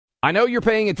I know you're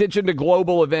paying attention to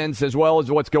global events as well as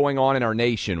what's going on in our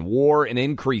nation. War and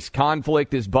increased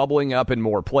conflict is bubbling up in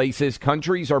more places.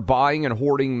 Countries are buying and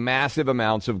hoarding massive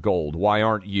amounts of gold. Why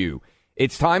aren't you?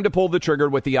 It's time to pull the trigger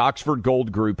with the Oxford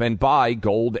Gold Group and buy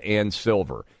gold and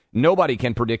silver. Nobody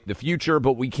can predict the future,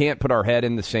 but we can't put our head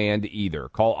in the sand either.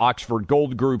 Call Oxford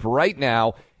Gold Group right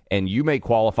now, and you may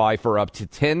qualify for up to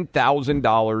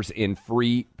 $10,000 in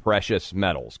free precious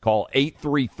metals. Call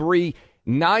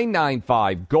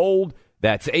 833-995-GOLD.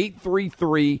 That's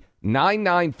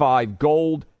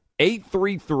 833-995-GOLD,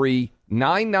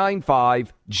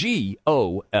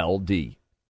 833-995-GOLD.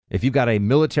 If you've got a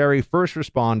military, first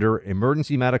responder,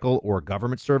 emergency medical, or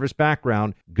government service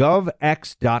background,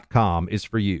 GovX.com is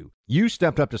for you. You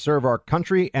stepped up to serve our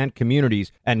country and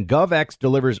communities, and GovX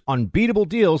delivers unbeatable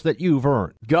deals that you've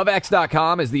earned.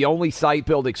 GovX.com is the only site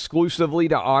built exclusively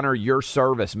to honor your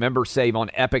service. Members save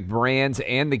on epic brands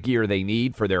and the gear they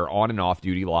need for their on- and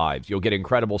off-duty lives. You'll get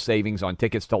incredible savings on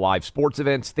tickets to live sports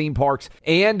events, theme parks,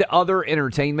 and other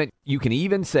entertainment. You can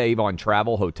even save on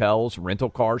travel, hotels, rental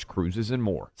cars, cruises, and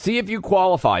more. See if you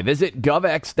qualify. Visit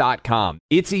GovX.com.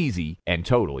 It's easy and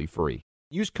totally free.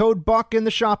 Use code BUCK in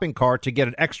the shopping cart to get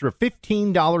an extra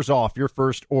 $15 off your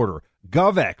first order.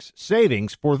 GovX,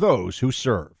 savings for those who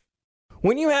serve.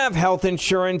 When you have health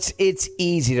insurance, it's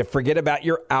easy to forget about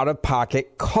your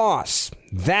out-of-pocket costs.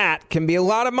 That can be a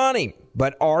lot of money,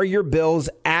 but are your bills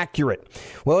accurate?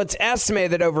 Well, it's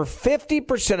estimated that over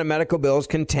 50% of medical bills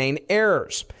contain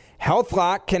errors.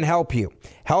 HealthLock can help you.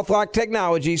 HealthLock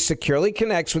technology securely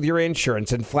connects with your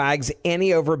insurance and flags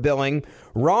any overbilling,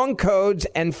 wrong codes,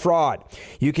 and fraud.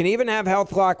 You can even have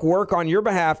HealthLock work on your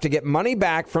behalf to get money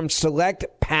back from select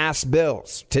past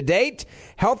bills. To date,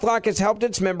 HealthLock has helped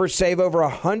its members save over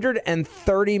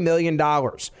 $130 million.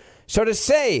 So to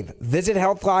save, visit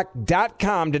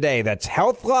healthlock.com today. That's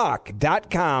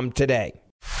healthlock.com today.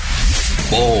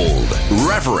 Bold,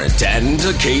 reverent, and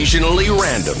occasionally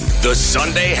random. The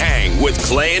Sunday Hang with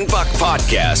Clay and Buck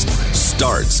podcast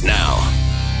starts now.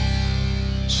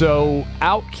 So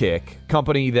Outkick,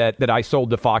 company that I sold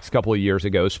to Fox a couple of years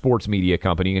ago, sports media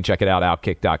company, you can check it out,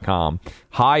 outkick.com,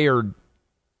 hired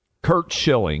Curt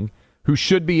Schilling, who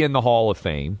should be in the Hall of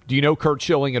Fame. Do you know Curt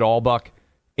Schilling at all, Buck?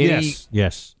 Yes,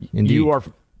 indeed. You are...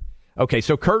 Okay,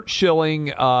 so Curt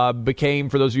Schilling became,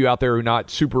 for those of you out there who are not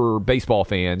super baseball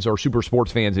fans or super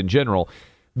sports fans in general,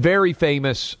 very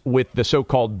famous with the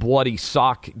so-called bloody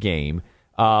sock game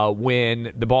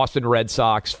when the Boston Red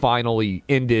Sox finally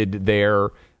ended their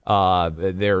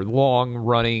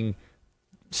long-running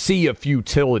sea of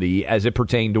futility as it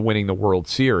pertained to winning the World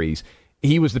Series.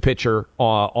 He was the pitcher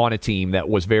on a team that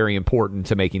was very important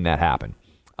to making that happen.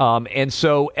 And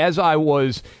so as I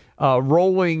was...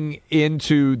 rolling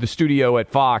into the studio at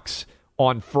Fox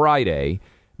on Friday,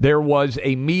 there was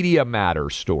a Media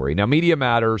Matters story. Now, Media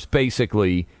Matters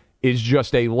basically is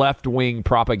just a left-wing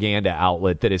propaganda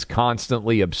outlet that is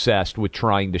constantly obsessed with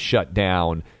trying to shut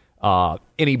down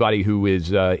anybody who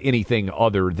is anything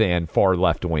other than far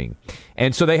left-wing.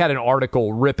 And so they had an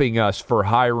article ripping us for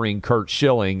hiring Curt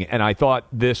Schilling, and I thought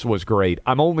this was great.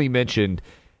 I'm only mentioned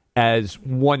as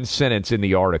one sentence in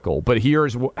the article, but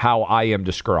here's how I am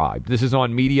described. This is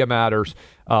on Media Matters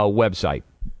website.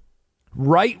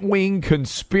 Right-wing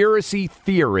conspiracy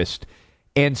theorist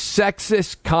and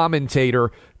sexist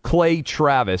commentator Clay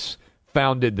Travis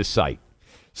founded the site.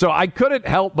 So I couldn't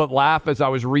help but laugh as I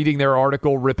was reading their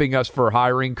article ripping us for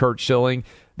hiring Curt Schilling.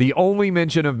 The only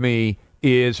mention of me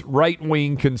is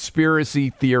right-wing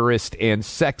conspiracy theorist and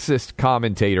sexist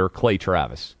commentator Clay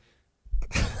Travis.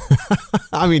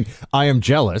 I mean, I am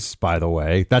jealous, by the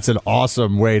way. That's an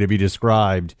awesome way to be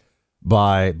described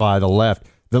by the left.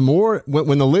 The more,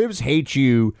 when the libs hate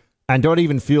you and don't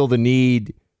even feel the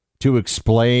need to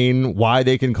explain why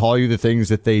they can call you the things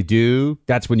that they do,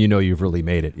 that's when you know you've really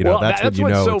made it. That's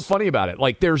what's so funny about it.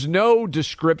 Like, there's no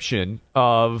description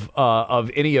of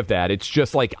any of that. It's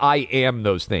just like, I am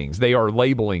those things. They are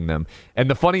labeling them. And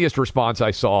the funniest response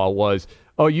I saw was,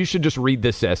 oh, you should just read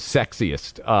this as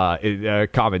sexiest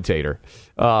commentator,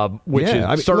 which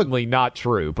is certainly not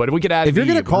true. But if we could add, it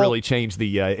would really change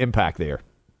the impact there.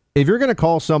 If you're going to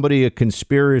call somebody a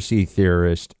conspiracy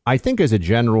theorist, I think as a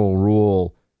general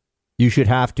rule, you should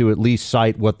have to at least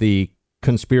cite what the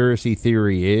conspiracy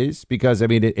theory is. Because, I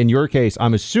mean, in your case,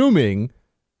 I'm assuming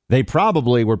they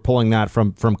probably were pulling that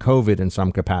from COVID in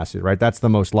some capacity, right? That's the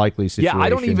most likely situation. Yeah, I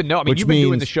don't even know. I mean, you've been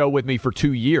doing the show with me for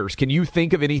 2 years. Can you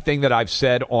think of anything that I've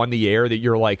said on the air that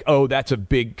you're like, oh, that's a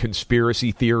big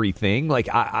conspiracy theory thing? Like,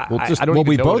 I don't even know what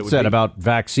we both said about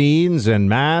vaccines and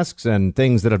masks and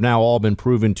things that have now all been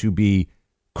proven to be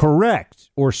correct,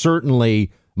 or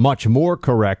certainly much more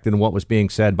correct than what was being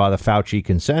said by the Fauci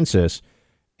consensus.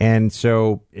 And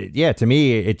so, yeah, to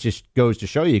me, it just goes to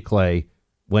show you, Clay,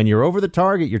 when you're over the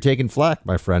target, you're taking flack,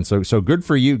 my friend. So good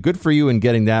for you. Good for you in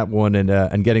getting that one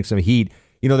and getting some heat.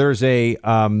 You know, there's I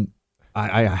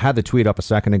had the tweet up a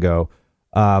second ago,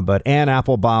 but Anne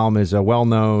Applebaum is a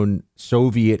well-known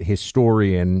Soviet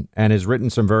historian and has written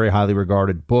some very highly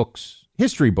regarded books,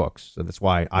 history books. So that's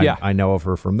why I know of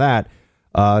her from that.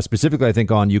 Specifically, I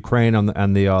think on Ukraine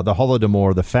and the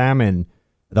Holodomor, the famine,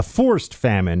 the forced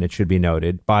famine, it should be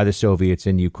noted, by the Soviets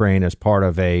in Ukraine as part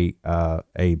of a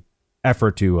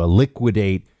effort to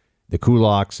liquidate the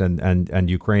kulaks and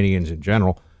Ukrainians in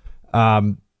general.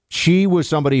 She was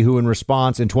somebody who, in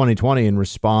 2020, in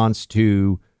response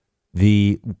to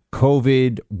the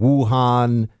COVID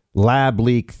Wuhan lab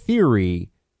leak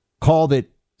theory, called it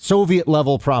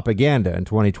Soviet-level propaganda in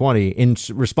 2020 in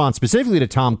response specifically to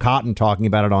Tom Cotton talking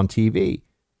about it on TV.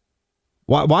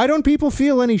 Why don't people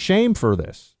feel any shame for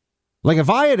this? Like, if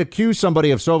I had accused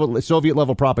somebody of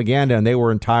Soviet-level propaganda and they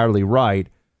were entirely right,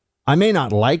 I may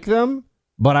not like them,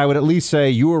 but I would at least say,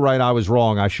 you were right, I was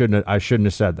wrong. I shouldn't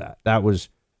have said that. That was,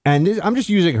 and I'm just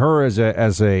using her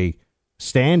as a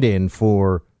stand-in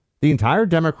for the entire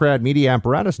Democrat media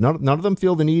apparatus. None of them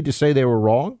feel the need to say they were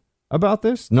wrong about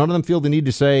this. None of them feel the need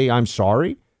to say, I'm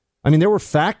sorry. I mean, there were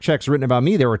fact checks written about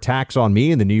me. There were attacks on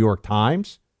me in the New York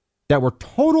Times that were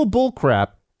total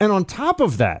bullcrap. And on top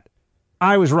of that,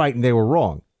 I was right and they were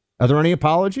wrong. Are there any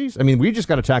apologies? I mean, we just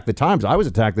got attacked the Times. I was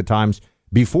attacked the Times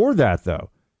before that, though.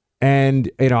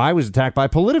 And, you know, I was attacked by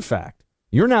PolitiFact.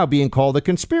 You're now being called a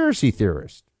conspiracy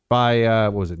theorist by,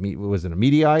 was it a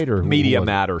Mediaite or Media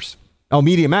Matters? Oh,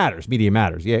 Media Matters. Media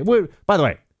Matters. Yeah. Well, by the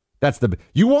way,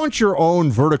 you want your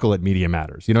own vertical at Media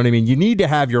Matters. You know what I mean? You need to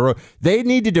have your own. They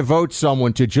need to devote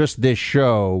someone to just this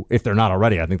show, if they're not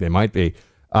already. I think they might be,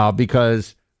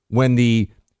 because when the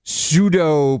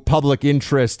pseudo public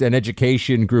interest and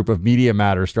education group of Media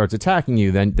Matters starts attacking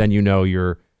you, then you know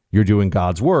you're doing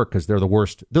God's work, because they're the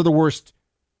worst. They're the worst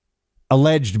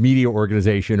alleged media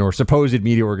organization or supposed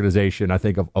media organization, I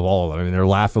think, of all of them. I mean, they're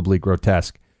laughably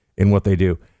grotesque in what they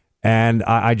do. And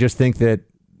I just think that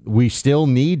we still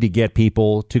need to get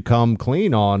people to come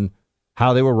clean on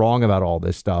how they were wrong about all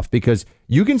this stuff, because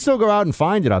you can still go out and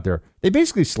find it out there. They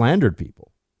basically slandered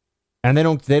people, and they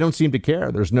don't seem to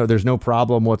care. There's no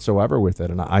problem whatsoever with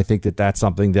it. And I think that that's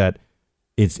something that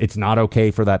it's not okay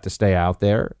for that to stay out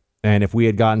there. And if we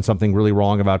had gotten something really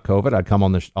wrong about COVID, I'd come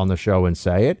on the show and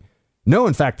say it. No,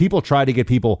 in fact, people try to get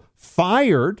people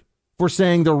fired for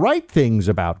saying the right things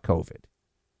about COVID.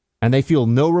 And they feel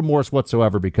no remorse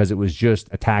whatsoever, because it was just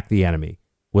attack the enemy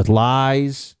with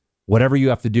lies, whatever you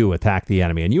have to do, attack the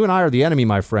enemy. And you and I are the enemy,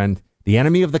 my friend, the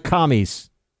enemy of the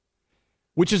commies.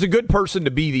 Which is a good person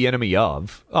to be the enemy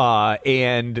of.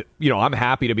 And, you know, I'm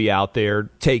happy to be out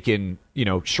there taking, you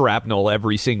know, shrapnel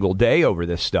every single day over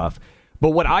this stuff.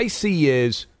 But what I see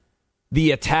is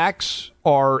the attacks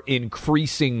are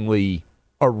increasingly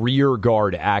a rear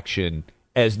guard action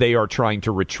as they are trying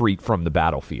to retreat from the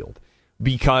battlefield,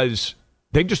 because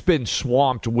they've just been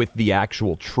swamped with the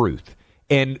actual truth.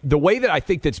 And the way that I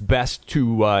think that's best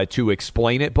to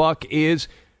explain it, Buck, is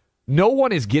no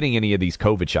one is getting any of these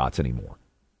COVID shots anymore.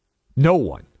 No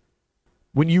one.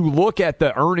 When you look at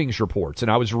the earnings reports,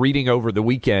 and I was reading over the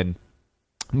weekend,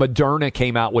 Moderna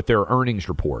came out with their earnings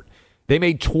report. They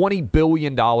made $20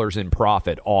 billion in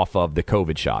profit off of the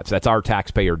COVID shots. That's our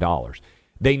taxpayer dollars.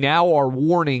 They now are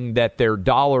warning that their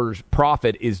dollars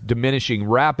profit is diminishing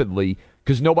rapidly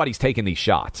because nobody's taking these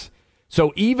shots.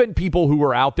 So even people who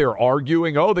are out there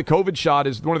arguing, oh, the COVID shot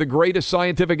is one of the greatest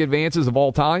scientific advances of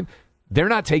all time, they're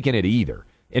not taking it either.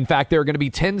 In fact, there are going to be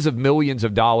tens of millions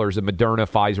of dollars of Moderna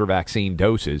Pfizer vaccine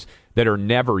doses that are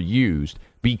never used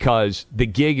because the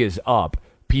gig is up.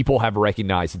 People have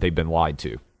recognized that they've been lied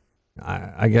to.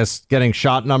 I guess getting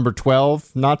shot number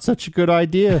 12, not such a good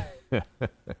idea.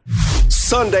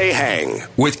 Sunday Hang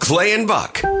with Clay and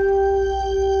Buck.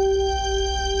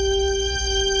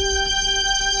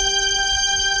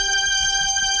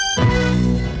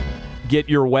 Get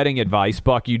your wedding advice,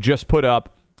 Buck. You just put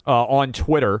up on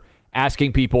Twitter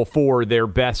asking people for their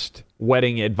best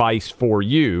wedding advice for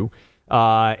you.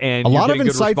 And a lot of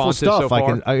insightful stuff. So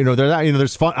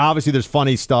there's fun. Obviously, there's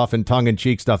funny stuff and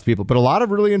tongue-in-cheek stuff to people, but a lot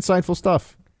of really insightful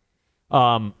stuff.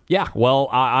 Yeah. Well,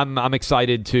 I'm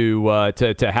excited to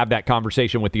have that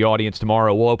conversation with the audience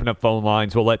tomorrow. We'll open up phone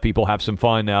lines. We'll let people have some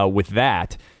fun with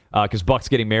that because Buck's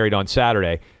getting married on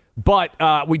Saturday.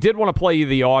 But we did want to play you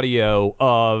the audio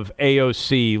of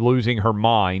AOC losing her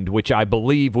mind, which I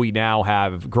believe we now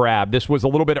have grabbed. This was a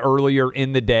little bit earlier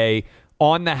in the day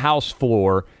on the House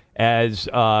floor as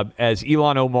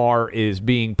Ilhan Omar is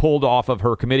being pulled off of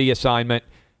her committee assignment.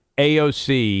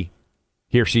 AOC,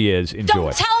 here she is. Enjoy.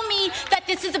 Don't tell me that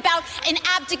this is about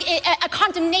a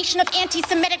condemnation of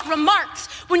anti-Semitic remarks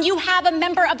when you have a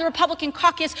member of the Republican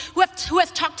caucus who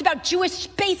has talked about Jewish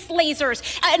space lasers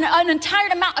and an entire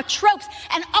amount of tropes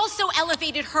and also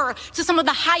elevated her to some of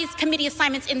the highest committee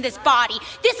assignments in this body.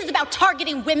 This is about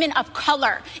targeting women of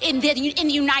color in the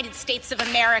United States of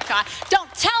America.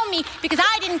 Don't tell me, because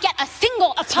I didn't get a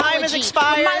single apology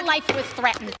when my life was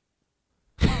threatened.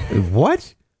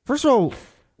 What? First of all,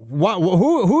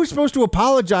 who's supposed to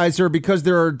apologize her because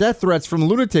there are death threats from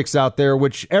lunatics out there,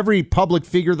 which every public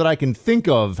figure that I can think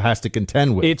of has to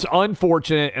contend with? It's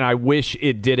unfortunate, and I wish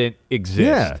it didn't exist.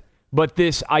 Yeah. But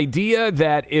this idea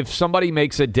that if somebody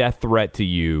makes a death threat to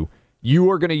you, you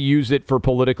are going to use it for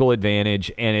political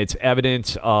advantage, and it's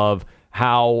evidence of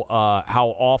how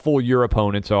awful your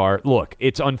opponents are. Look,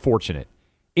 it's unfortunate.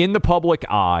 In the public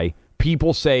eye,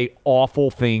 people say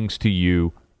awful things to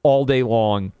you all day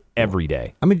long, every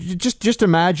day. I mean, just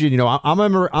imagine. I'm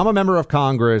a member of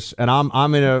Congress, and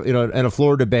I'm in a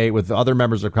floor debate with other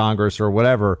members of Congress or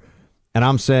whatever, and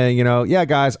I'm saying, yeah,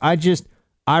 guys,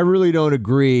 I really don't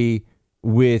agree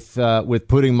with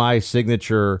putting my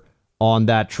signature on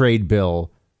that trade bill,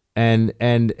 and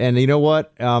you know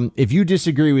what? If you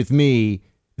disagree with me,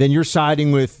 then you're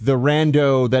siding with the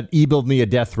rando that emailed me a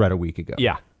death threat a week ago.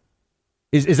 Yeah.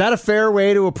 Is that a fair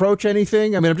way to approach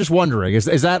anything? I mean, I'm just wondering. Is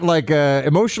that like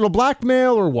emotional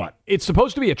blackmail or what? It's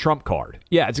supposed to be a trump card.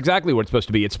 Yeah, it's exactly what it's supposed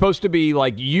to be. It's supposed to be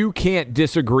like, you can't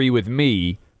disagree with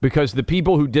me because the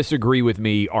people who disagree with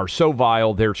me are so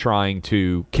vile they're trying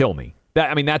to kill me.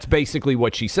 That's basically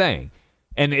what she's saying.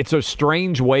 And it's a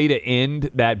strange way to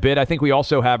end that bit. I think we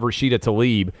also have Rashida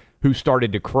Tlaib, who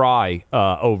started to cry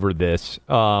over this.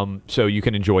 So you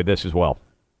can enjoy this as well.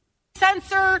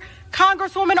 Censor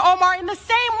Congresswoman Omar in the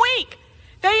same week.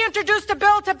 They introduced a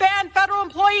bill to ban federal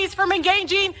employees from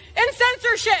engaging in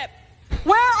censorship.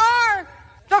 Where are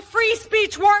the free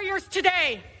speech warriors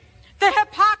today? The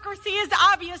hypocrisy is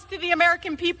obvious to the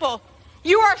American people.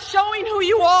 You are showing who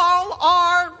you all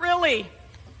are, really.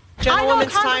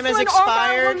 Gentlewoman's time has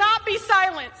expired. Omar will not be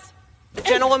silenced. The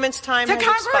gentlewoman's time has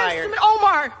expired. To Congresswoman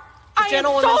Omar, I am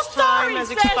so time sorry, has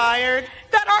sis, expired.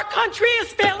 that our country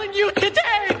is failing you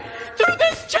today through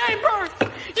this chamber.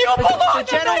 You belong The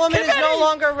gentlewoman is no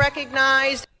longer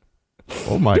recognized.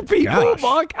 Oh my gosh.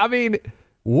 Buck, I mean,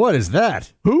 what is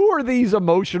that? who are these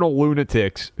emotional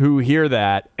lunatics who hear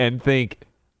that and think,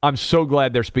 I'm so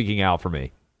glad they're speaking out for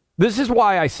me? This is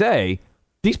why I say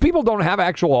these people don't have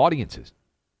actual audiences.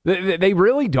 They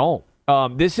really don't.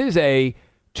 This is a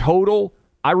total,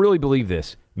 I really believe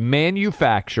this,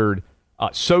 manufactured,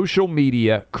 social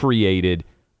media created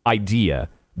idea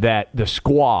that the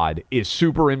squad is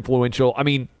super influential. I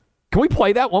mean, can we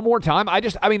play that one more time?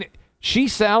 She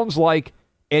sounds like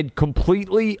a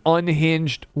completely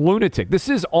unhinged lunatic. This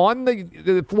is on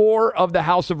the floor of the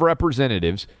House of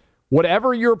Representatives.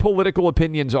 Whatever your political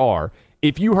opinions are,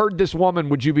 if you heard this woman,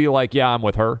 would you be like, yeah, I'm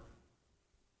with her?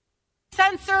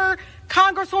 Censor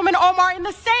Congresswoman Omar in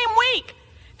the same week.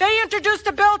 They introduced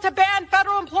a bill to ban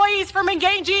federal employees from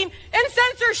engaging in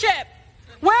censorship.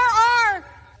 Where are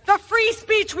the free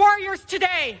speech warriors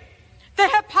today? The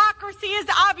hypocrisy is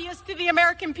obvious to the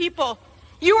American people.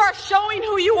 You are showing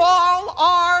who you all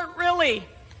are, really.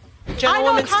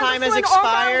 Gentlewoman's time has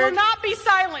expired. Omar will not be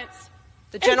silenced.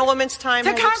 The gentlewoman's time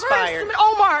has expired. To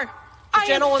Congresswoman Omar, I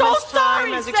am so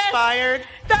sorry, has sis, expired.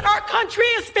 that our country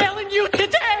is failing you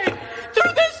today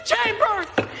through this chamber.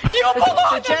 You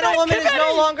belong The gentlewoman is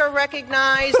no longer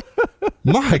recognized.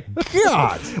 My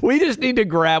God. We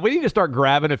need to start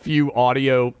grabbing a few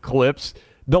audio clips.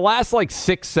 The last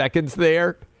 6 seconds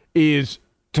there is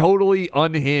totally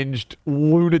unhinged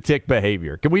lunatic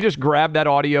behavior. Can we just grab that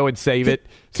audio and save it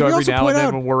so every now and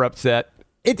then when we're upset?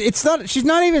 It's not. She's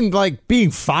not even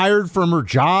being fired from her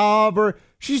job, or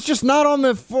she's just not on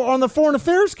the Foreign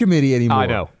Affairs Committee anymore. I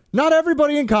know. Not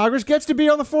everybody in Congress gets to be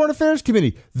on the Foreign Affairs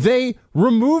Committee. They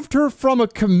removed her from a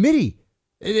committee.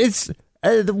 It's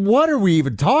what are we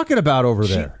even talking about over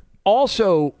there?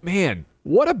 Also, man,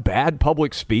 what a bad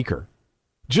public speaker.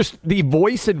 Just the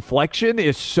voice inflection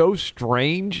is so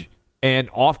strange and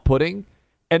off-putting.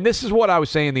 And this is what I was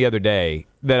saying the other day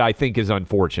that I think is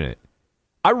unfortunate.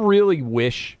 I really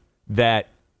wish that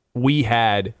we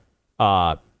had,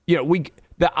 the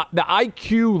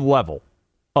IQ level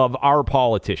of our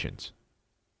politicians,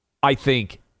 I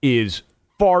think, is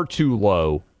far too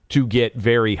low to get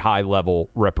very high-level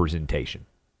representation.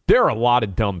 There are a lot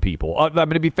of dumb people.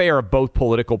 To be fair, of both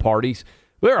political parties,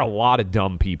 there are a lot of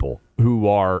dumb people who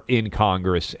are in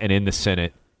Congress and in the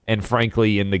Senate and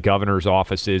frankly in the governor's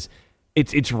offices,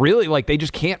 it's really like they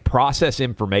just can't process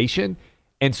information,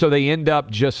 and so they end up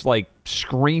just like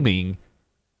screaming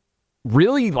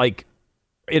really like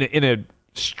in a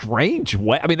strange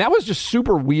way. I mean, that was just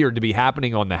super weird to be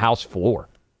happening on the House floor.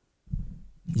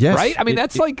 Yes. Right? I mean,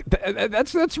 that's really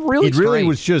It really strange.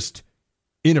 was just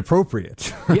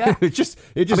inappropriate. Yeah. it just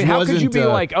I mean, how could you wasn't, be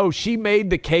like, oh, she made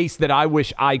the case that I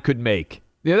wish I could make?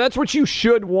 Yeah, that's what you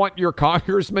should want your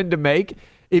congressman to make.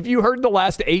 If you heard the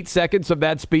last 8 seconds of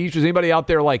that speech, is anybody out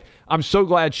there like, I'm so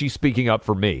glad she's speaking up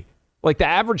for me? Like the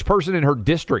average person in her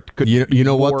district could be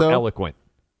know more what, though? eloquent.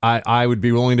 I would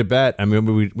be willing to bet. I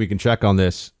mean, we can check on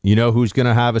this. You know who's going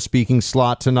to have a speaking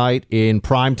slot tonight in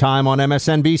prime time on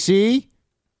MSNBC?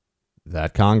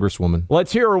 That congresswoman.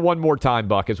 Let's hear her one more time,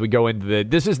 Buck, as we go into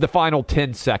this is the final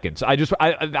 10 seconds. I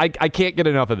can't get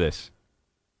enough of this.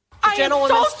 I am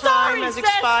so sorry, has sis,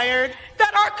 expired.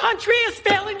 that our country is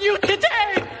failing you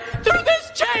today through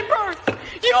this chamber.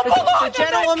 You belong The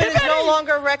gentlewoman is no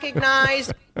longer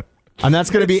recognized. And that's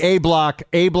going to be A Block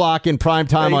in prime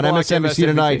time on A-Block, MSNBC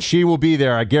tonight. She will be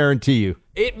there, I guarantee you.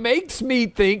 It makes me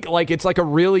think like it's like a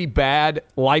really bad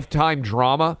Lifetime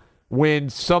drama when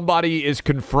somebody is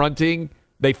confronting,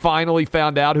 they finally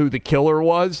found out who the killer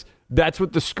was. That's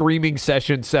what the screaming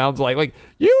session sounds like. Like,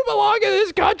 you belong in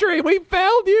this country. We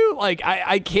found you. Like,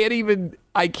 I can't even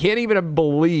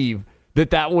believe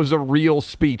that was a real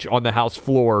speech on the House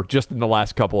floor just in the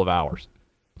last couple of hours.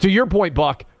 To your point,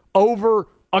 Buck, over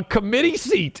a committee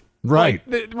seat. Right.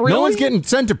 Like, really? No one's getting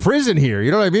sent to prison here. You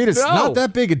know what I mean? It's not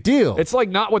that big a deal. It's like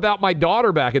Not Without My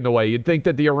Daughter back in the way. You'd think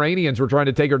that the Iranians were trying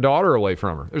to take her daughter away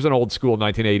from her. There's an old school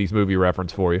 1980s movie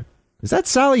reference for you. Is that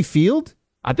Sally Field?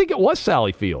 I think it was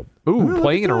Sally Field. Ooh,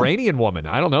 playing an Iranian woman.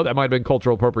 I don't know. That might have been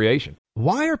cultural appropriation.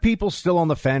 Why are people still on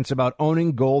the fence about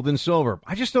owning gold and silver?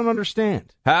 I just don't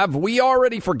understand. Have we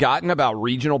already forgotten about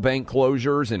regional bank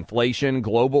closures, inflation,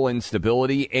 global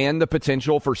instability, and the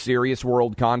potential for serious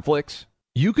world conflicts?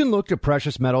 You can look to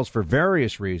precious metals for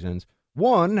various reasons.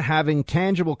 1, having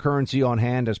tangible currency on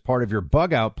hand as part of your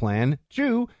bug-out plan.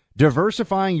 2,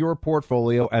 diversifying your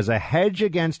portfolio as a hedge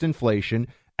against inflation.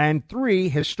 And 3,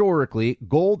 historically,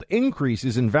 gold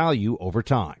increases in value over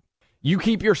time. You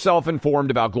keep yourself informed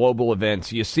about global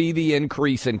events. You see the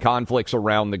increase in conflicts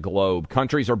around the globe.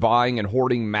 Countries are buying and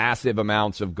hoarding massive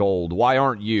amounts of gold. Why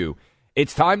aren't you?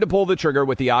 It's time to pull the trigger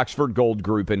with the Oxford Gold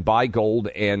Group and buy gold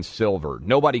and silver.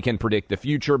 Nobody can predict the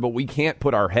future, but we can't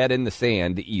put our head in the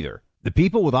sand either. The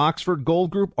people with Oxford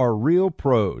Gold Group are real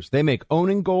pros. They make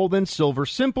owning gold and silver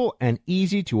simple and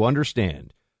easy to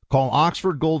understand. Call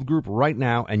Oxford Gold Group right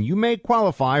now, and you may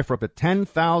qualify for up to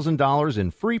 $10,000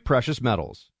 in free precious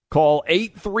metals. Call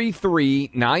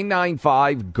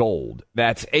 833-995-GOLD.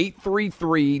 That's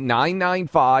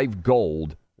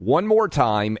 833-995-GOLD. One more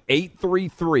time,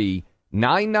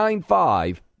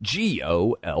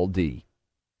 833-995-GOLD.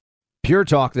 Pure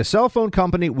Talk, the cell phone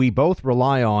company we both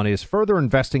rely on, is further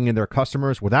investing in their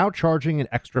customers without charging an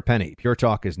extra penny. Pure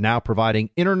Talk is now providing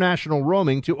international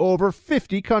roaming to over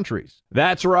 50 countries.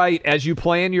 That's right. As you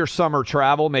plan your summer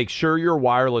travel, make sure your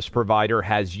wireless provider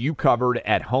has you covered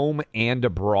at home and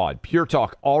abroad. Pure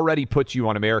Talk already puts you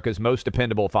on America's most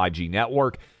dependable 5G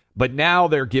network, but now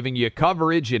they're giving you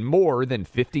coverage in more than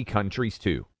 50 countries,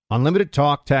 too. Unlimited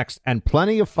talk, text, and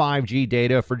plenty of 5G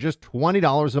data for just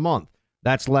 $20 a month.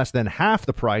 That's less than half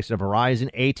the price of Verizon,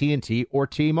 AT&T, or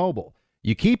T-Mobile.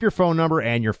 You keep your phone number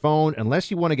and your phone unless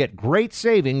you want to get great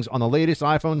savings on the latest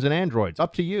iPhones and Androids.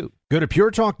 Up to you. Go to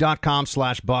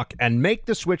puretalk.com/buck and make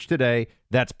the switch today.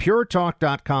 That's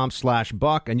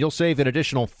puretalk.com/buck, and you'll save an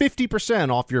additional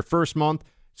 50% off your first month.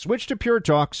 Switch to Pure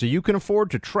Talk so you can afford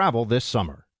to travel this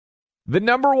summer. The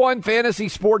number one fantasy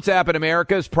sports app in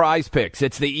America is Prize Picks.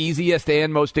 It's the easiest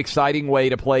and most exciting way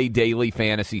to play daily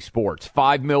fantasy sports.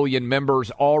 5 million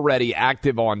members already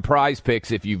active on Prize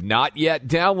Picks. If you've not yet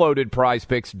downloaded Prize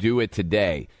Picks, do it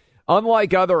today.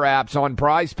 Unlike other apps, on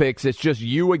Prize Picks, it's just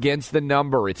you against the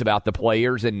number. It's about the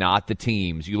players and not the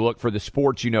teams. You look for the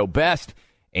sports you know best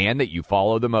and that you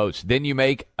follow the most. Then you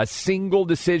make a single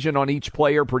decision on each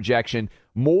player projection,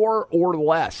 more or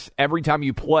less. Every time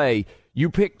you play, you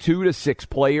pick 2 to 6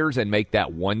 players and make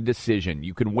that one decision.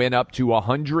 You can win up to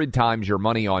 100 times your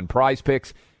money on Prize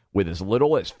Picks with as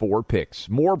little as 4 picks.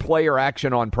 More player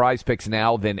action on Prize Picks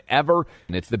now than ever,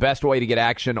 and it's the best way to get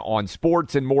action on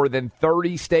sports in more than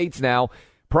 30 states now.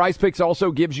 Prize Picks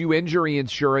also gives you injury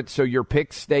insurance so your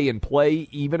picks stay in play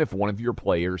even if one of your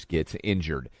players gets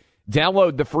injured.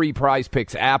 Download the free Prize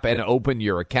Picks app and open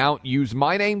your account. Use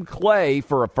my name, Clay,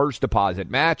 for a first deposit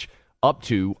match up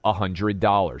to $100.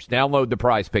 Download the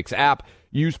Prize Picks app.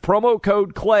 Use promo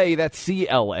code CLAY, that's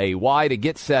CLAY, to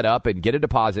get set up and get a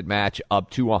deposit match up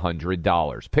to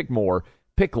 $100. Pick more,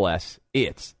 pick less.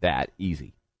 It's that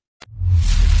easy.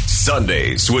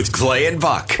 Sundays with Clay and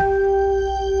Buck.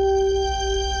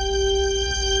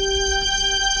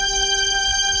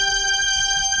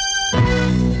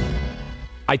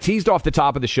 I teased off the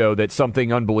top of the show that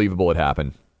something unbelievable had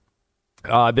happened.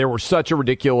 There was such a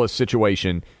ridiculous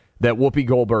situation that Whoopi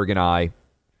Goldberg and I,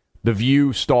 the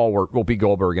View stalwart Whoopi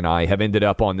Goldberg and I, have ended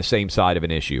up on the same side of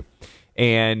an issue.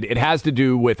 And it has to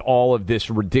do with all of this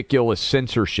ridiculous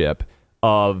censorship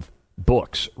of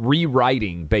books.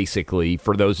 Rewriting, basically,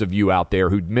 for those of you out there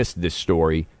who'd missed this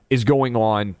story, is going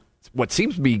on what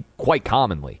seems to be quite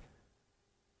commonly.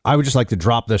 I would just like to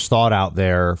drop this thought out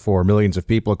there for millions of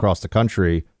people across the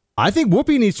country. I think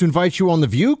Whoopi needs to invite you on The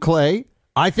View, Clay.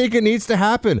 I think it needs to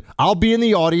happen. I'll be in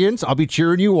the audience. I'll be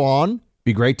cheering you on.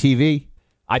 Be great TV.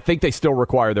 I think they still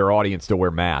require their audience to wear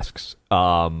masks,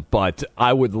 but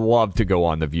I would love to go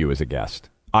on The View as a guest.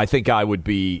 I think I would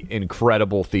be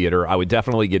incredible theater. I would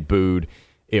definitely get booed.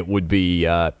 It would be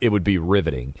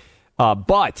riveting.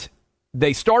 But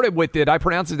they started with, did I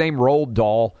pronounce his name? Roald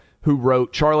Dahl, who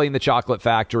wrote Charlie and the Chocolate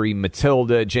Factory,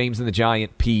 Matilda, James and the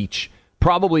Giant Peach.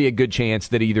 Probably a good chance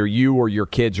that either you or your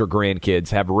kids or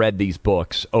grandkids have read these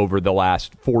books over the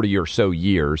last 40 or so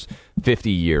years,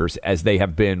 50 years, as they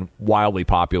have been wildly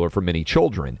popular for many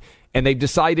children. And they've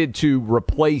decided to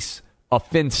replace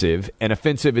offensive, and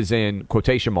offensive is in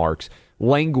quotation marks,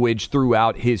 language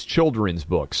throughout his children's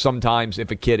books. Sometimes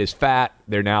if a kid is fat,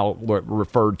 they're now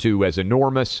referred to as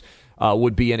enormous,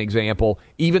 would be an example.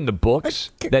 Even the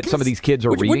books that some of these kids are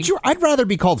reading. I'd rather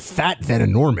be called fat than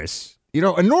enormous. You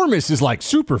know, enormous is like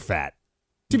super fat,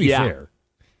 to be fair.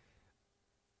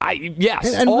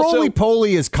 Yes. And also,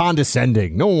 roly-poly is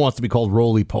condescending. No one wants to be called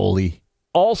roly-poly.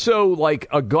 Also, like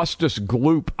Augustus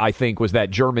Gloop, I think, was that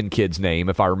German kid's name,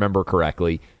 if I remember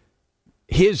correctly.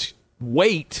 His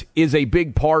weight is a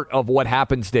big part of what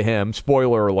happens to him,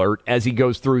 spoiler alert, as he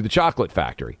goes through the chocolate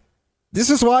factory. This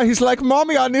is why he's like,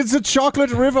 Mommy, I need the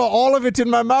chocolate river, all of it in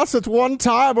my mouth at one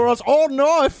time, or else, oh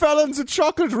no, I fell in the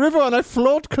chocolate river and I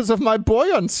float because of my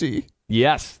buoyancy.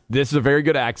 Yes, this is a very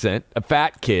good accent. A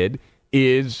fat kid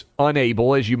is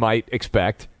unable, as you might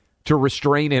expect, to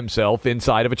restrain himself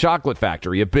inside of a chocolate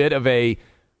factory. A bit of a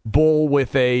bull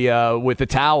with a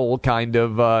towel kind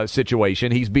of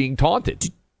situation. He's being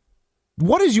taunted.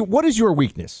 What is your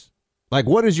weakness? Like,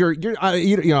 what is you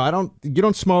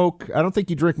don't smoke. I don't think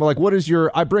you drink. Like, what is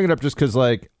I bring it up just because,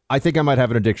 like, I think I might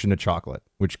have an addiction to chocolate,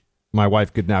 which my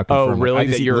wife could now confirm. Oh, really? Like,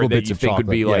 that you think would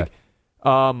be like,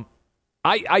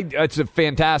 it's a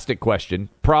fantastic question.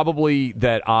 Probably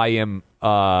that I am,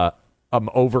 I'm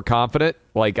overconfident.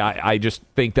 Like, I just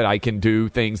think that I can do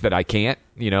things that I can't,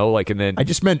 and then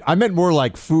I meant more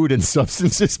like food and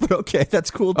substances, but okay, that's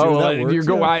cool too.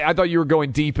 I thought you were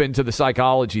going deep into the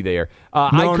psychology there.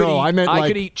 I meant I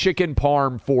could eat chicken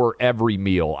parm for every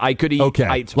meal. I could eat.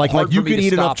 Okay, like you could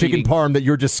eat enough chicken parm that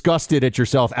you're disgusted at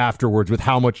yourself afterwards with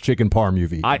how much chicken parm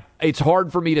you've eaten. It's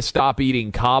hard for me to stop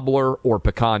eating cobbler or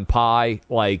pecan pie.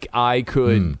 Like, I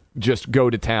could just go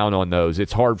to town on those.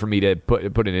 It's hard for me to put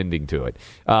an ending to it.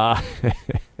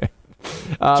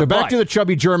 So back to the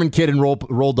chubby German kid and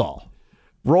Roald Dahl.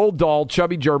 Roald Dahl,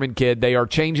 chubby German kid, they are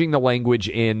changing the language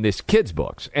in this kid's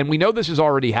books. And we know this has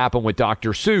already happened with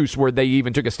Dr. Seuss, where they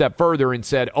even took a step further and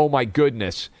said, oh my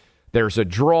goodness, there's a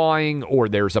drawing or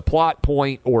there's a plot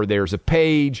point or there's a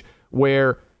page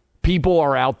where people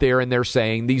are out there and they're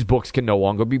saying these books can no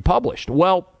longer be published.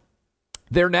 Well,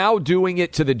 they're now doing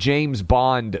it to the James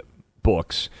Bond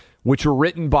books, which were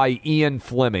written by Ian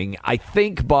Fleming. I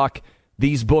think, Buck,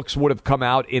 these books would have come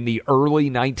out in the early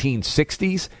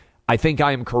 1960s. I think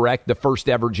I am correct. The first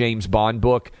ever James Bond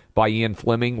book by Ian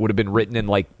Fleming would have been written in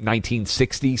like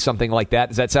 1960, something like that.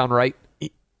 Does that sound right?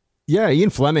 Yeah, Ian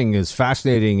Fleming is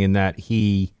fascinating in that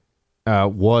he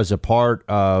was a part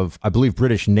of, I believe,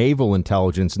 British naval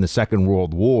intelligence in the Second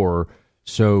World War.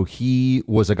 So he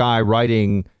was a guy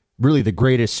writing really the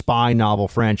greatest spy novel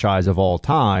franchise of all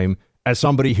time, as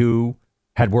somebody who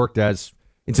had worked as,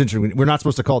 it's interesting, we're not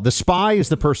supposed to call it, the spy is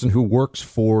the person who works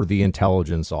for the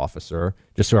intelligence officer,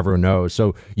 just so everyone knows.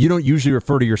 So you don't usually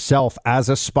refer to yourself as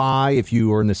a spy if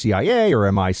you are in the CIA or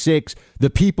MI6. The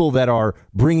people that are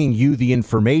bringing you the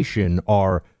information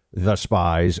are the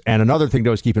spies. And another thing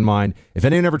to always keep in mind, if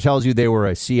anyone ever tells you they were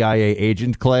a CIA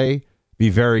agent, Clay,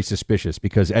 be very suspicious,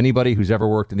 because anybody who's ever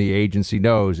worked in the agency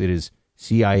knows it is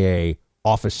CIA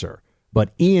officer.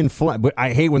 But Ian Fleming,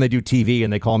 I hate when they do TV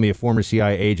and they call me a former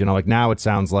CIA agent. I'm like, now it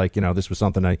sounds like, this was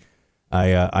something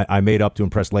I made up to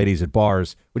impress ladies at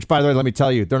bars, which, by the way, let me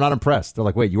tell you, they're not impressed. They're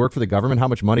like, wait, you work for the government? How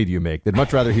much money do you make? They'd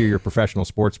much rather hear you're a professional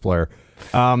sports player.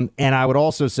 And I would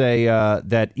also say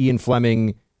that Ian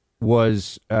Fleming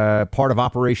was part of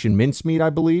Operation Mincemeat, I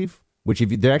believe, which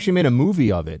they actually made a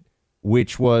movie of it,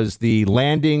 which was the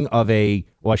landing of the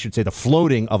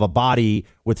floating of a body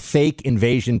with fake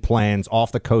invasion plans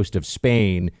off the coast of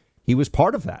Spain. He was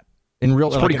part of that. In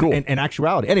real, pretty cool. In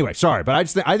actuality. Anyway, sorry, but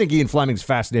I think Ian Fleming's a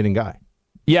fascinating guy.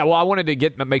 Yeah, well, I wanted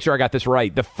to make sure I got this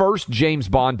right. The first James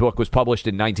Bond book was published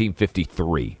in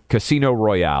 1953, Casino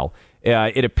Royale.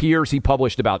 It appears he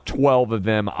published about 12 of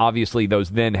them. Obviously,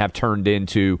 those then have turned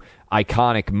into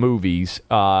iconic movies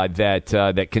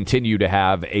that continue to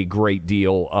have a great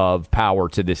deal of power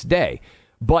to this day.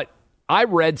 But I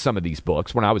read some of these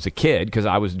books when I was a kid because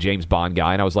I was a James Bond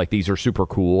guy, and I was like, these are super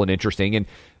cool and interesting. And,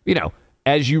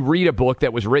 as you read a book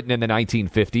that was written in the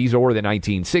 1950s or the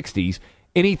 1960s,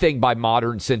 anything by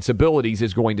modern sensibilities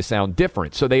is going to sound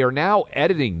different. So they are now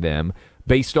editing them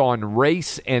based on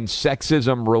race and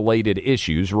sexism related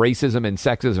issues,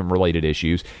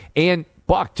 And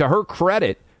Buck, to her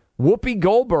credit, Whoopi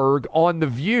Goldberg on The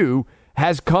View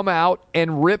has come out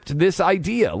and ripped this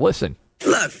idea. Listen.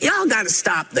 Look, y'all got to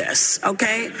stop this,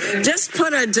 okay? Just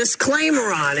put a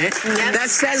disclaimer on it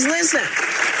that says, listen,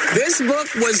 this book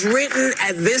was written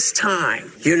at this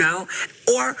time,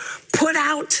 or put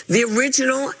out the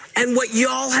original and what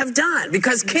y'all have done,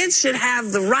 because kids should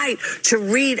have the right to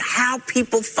read how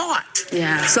people thought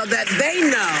so that they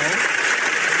know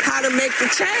how to make the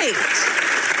change.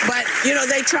 But,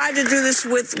 they tried to do this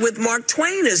with Mark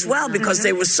Twain as well because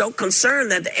they were so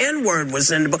concerned that the N-word was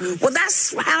in the book. Well,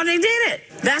 that's how they did it.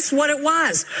 That's what it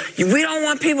was. We don't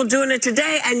want people doing it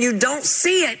today, and you don't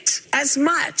see it as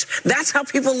much. That's how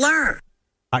people learn.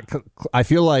 I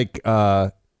feel like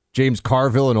James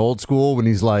Carville in Old School when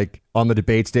he's like on the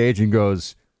debate stage and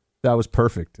goes, that was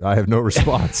perfect. I have no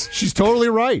response. She's totally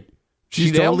right.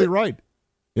 She's totally right.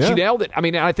 Yeah. She nailed it. I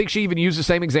mean, I think she even used the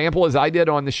same example as I did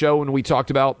on the show when we talked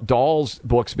about Dahl's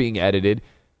books being edited.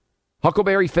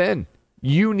 Huckleberry Finn,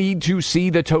 you need to see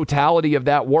the totality of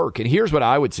that work. And here's what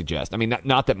I would suggest. I mean,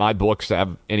 not that my books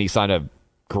have any kind of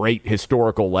great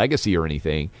historical legacy or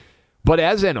anything, but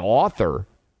as an author,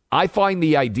 I find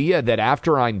the idea that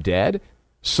after I'm dead,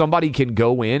 somebody can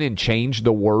go in and change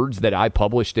the words that I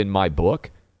published in my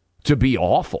book to be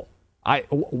awful.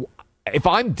 If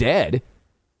I'm dead,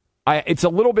 it's a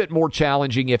little bit more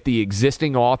challenging if the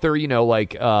existing author,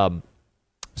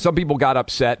 some people got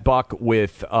upset, Buck,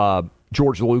 with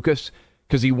George Lucas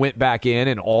because he went back in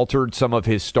and altered some of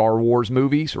his Star Wars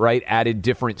movies, right? Added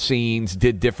different scenes,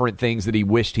 did different things that he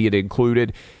wished he had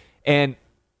included. And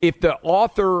if the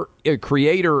author,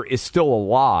 creator is still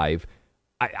alive,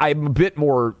 I'm a bit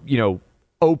more,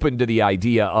 open to the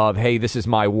idea of, hey, this is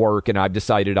my work and I've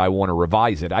decided I want to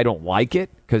revise it. I don't like it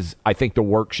because I think the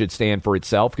work should stand for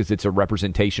itself because it's a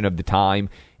representation of the time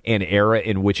and era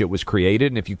in which it was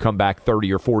created. And if you come back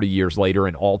 30 or 40 years later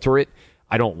and alter it,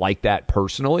 I don't like that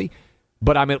personally.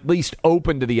 But I'm at least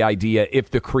open to the idea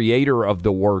if the creator of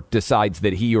the work decides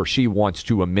that he or she wants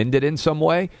to amend it in some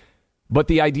way. But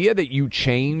the idea that you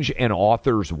change an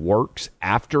author's works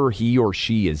after he or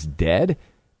she is dead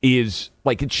is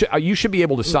like you should be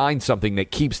able to sign something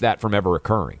that keeps that from ever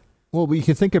occurring. Well, we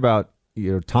can think about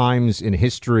times in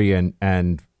history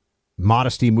and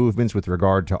modesty movements with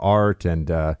regard to art and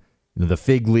the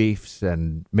fig leaves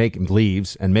and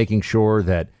making sure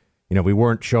that we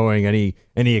weren't showing any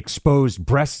exposed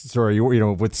breasts or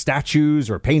with statues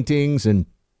or paintings. And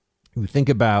you think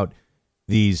about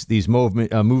these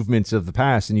movements of the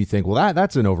past, and you think, well,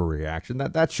 that's an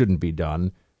overreaction. That shouldn't be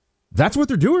done. That's what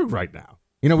they're doing right now.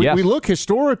 We look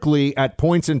historically at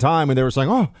points in time and they were saying,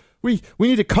 oh, we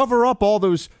need to cover up all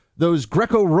those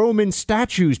Greco-Roman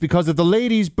statues because of the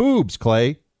ladies' boobs,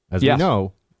 Clay. As we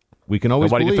know, we can always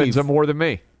Nobody believe. defends them more than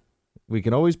me. We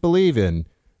can always believe in.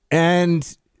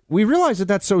 And we realize that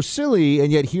that's so silly,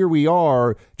 and yet here we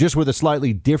are just with a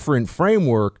slightly different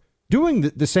framework doing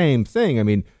the same thing. I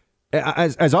mean,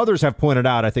 as others have pointed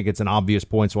out, I think it's an obvious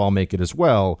point, so I'll make it as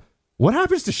well. What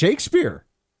happens to Shakespeare?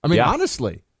 I mean,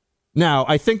 honestly. Now,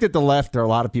 I think that the left, there are a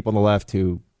lot of people on the left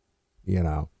who,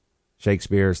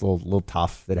 Shakespeare's a little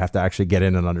tough. They'd have to actually get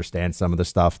in and understand some of the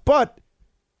stuff. But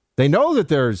they know that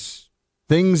there's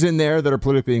things in there that are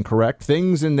politically incorrect,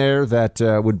 things in there that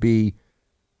would be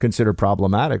considered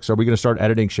problematic. So are we going to start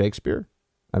editing Shakespeare?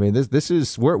 I mean, this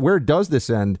is, where does this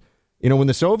end? When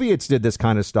the Soviets did this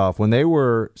kind of stuff, when they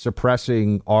were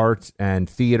suppressing art and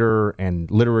theater and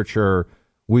literature,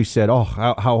 we said, oh,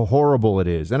 how horrible it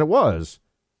is. And it was.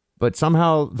 But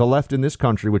somehow the left in this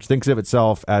country, which thinks of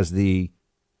itself as the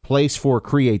place for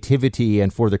creativity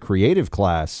and for the creative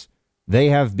class, they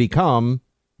have become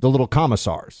the little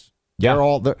commissars. Yeah. They're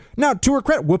all there. Now, to her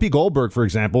credit, Whoopi Goldberg, for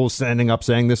example, is standing up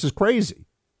saying this is crazy.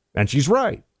 And she's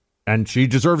right. And she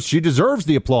deserves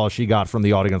the applause she got from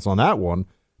the audience on that one.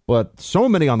 But so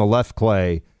many on the left,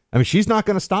 Clay, I mean, she's not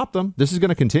going to stop them. This is going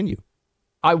to continue.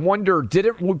 I wonder,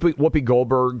 didn't Whoopi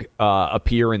Goldberg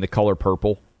appear in The Color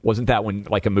Purple? Wasn't that one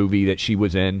like a movie that she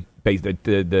was in, based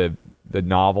the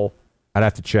novel? I'd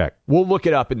have to check. We'll look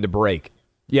it up in the break.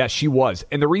 Yeah, she was.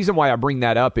 And the reason why I bring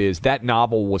that up is that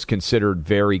novel was considered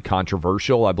very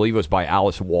controversial. I believe it was by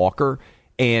Alice Walker.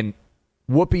 And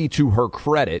Whoopi, to her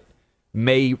credit,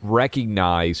 may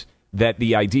recognize that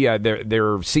the idea,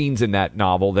 there are scenes in that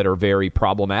novel that are very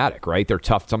problematic, right? They're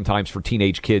tough sometimes for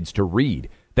teenage kids to read.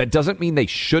 That doesn't mean they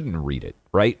shouldn't read it,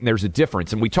 right? And there's a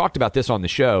difference. And we talked about this on the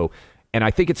show, and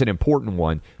I think it's an important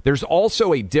one. There's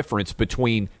also a difference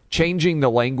between changing the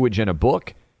language in a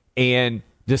book and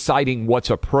deciding what's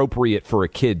appropriate for a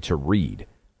kid to read,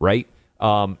 right?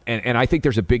 And I think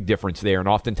there's a big difference there, and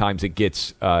oftentimes it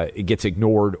gets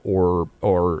ignored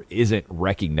or isn't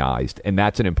recognized, and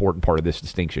that's an important part of this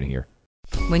distinction here.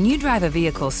 When you drive a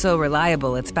vehicle so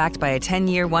reliable it's backed by a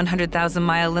 10-year,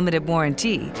 100,000-mile limited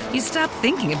warranty, you stop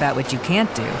thinking about what you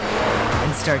can't do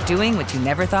and start doing what you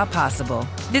never thought possible.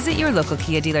 Visit your local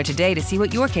Kia dealer today to see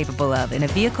what you're capable of in a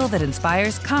vehicle that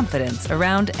inspires confidence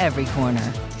around every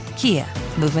corner. Kia,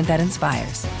 movement that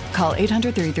inspires. Call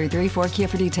 800-333-4KIA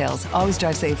for details. Always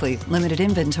drive safely. Limited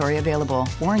inventory available.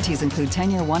 Warranties include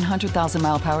 10-year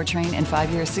 100,000-mile powertrain and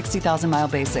 5-year 60,000-mile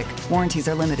basic. Warranties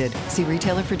are limited. See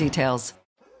retailer for details.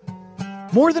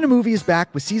 More Than a Movie is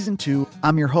back with Season 2.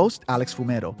 I'm your host, Alex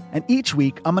Fumero, and each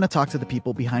week I'm going to talk to the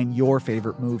people behind your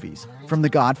favorite movies. From The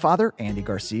Godfather, Andy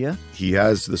Garcia. He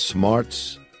has the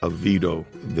smarts of Vito,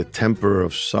 the temper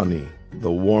of Sonny, the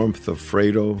warmth of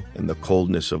Fredo, and the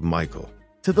coldness of Michael.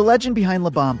 To the legend behind La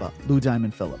Bamba, Lou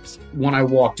Diamond Phillips. When I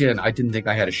walked in, I didn't think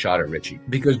I had a shot at Richie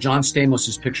because John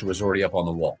Stamos' picture was already up on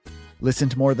the wall. Listen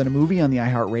to More Than a Movie on the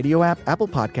iHeartRadio app, Apple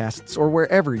Podcasts, or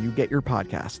wherever you get your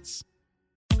podcasts.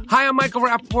 Hi, I'm Michael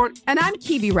Rappaport. And I'm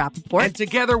Kibi Rappaport. And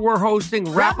together we're hosting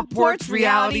Rappaport's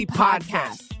Reality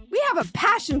Podcast. We have a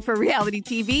passion for reality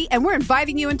TV, and we're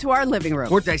inviting you into our living room.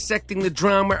 We're dissecting the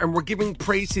drama, and we're giving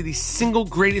praise to the single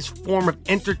greatest form of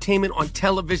entertainment on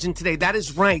television today. That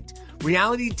is right.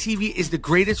 Reality TV is the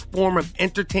greatest form of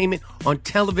entertainment on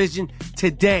television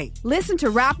today. Listen to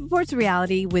Rappaport's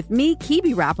Reality with me,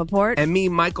 Kibi Rappaport. And me,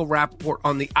 Michael Rappaport,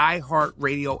 on the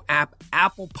iHeartRadio app,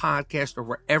 Apple Podcast, or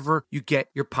wherever you get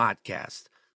your podcast.